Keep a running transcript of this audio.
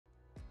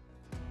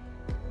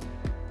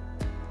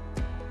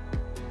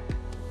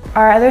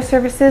Our other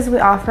services we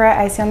offer at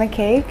Icing on the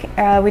Cake,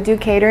 we do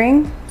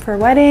catering for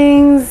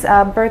weddings,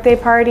 birthday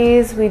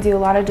parties. We do a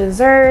lot of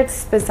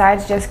desserts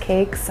besides just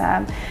cakes.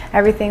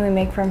 Everything we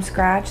make from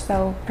scratch.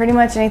 So pretty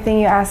much anything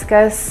you ask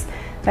us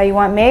that you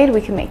want made, we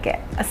can make it.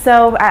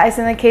 So at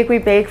Icing on the Cake, we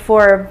bake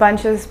for a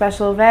bunch of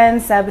special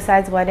events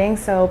besides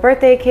weddings. So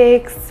birthday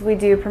cakes, we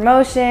do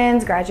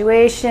promotions,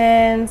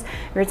 graduations,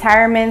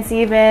 retirements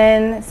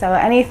even. So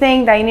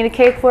anything that you need a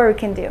cake for, we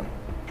can do.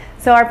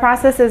 So our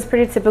process is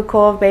pretty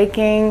typical of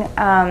baking.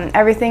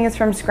 Everything is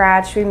from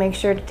scratch. We make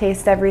sure to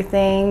taste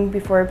everything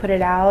before we put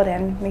it out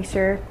and make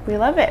sure we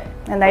love it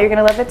and that you're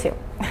gonna love it too.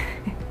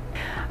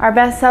 Our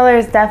best seller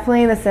is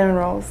definitely the cinnamon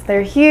rolls.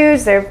 They're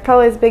huge, they're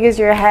probably as big as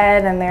your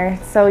head, and they're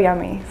so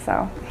yummy.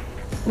 So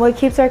what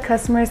keeps our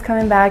customers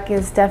coming back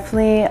is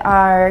definitely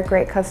our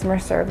great customer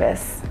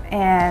service,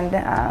 and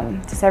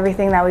just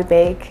everything that we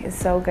bake is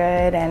so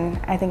good, and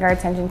I think our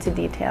attention to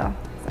detail.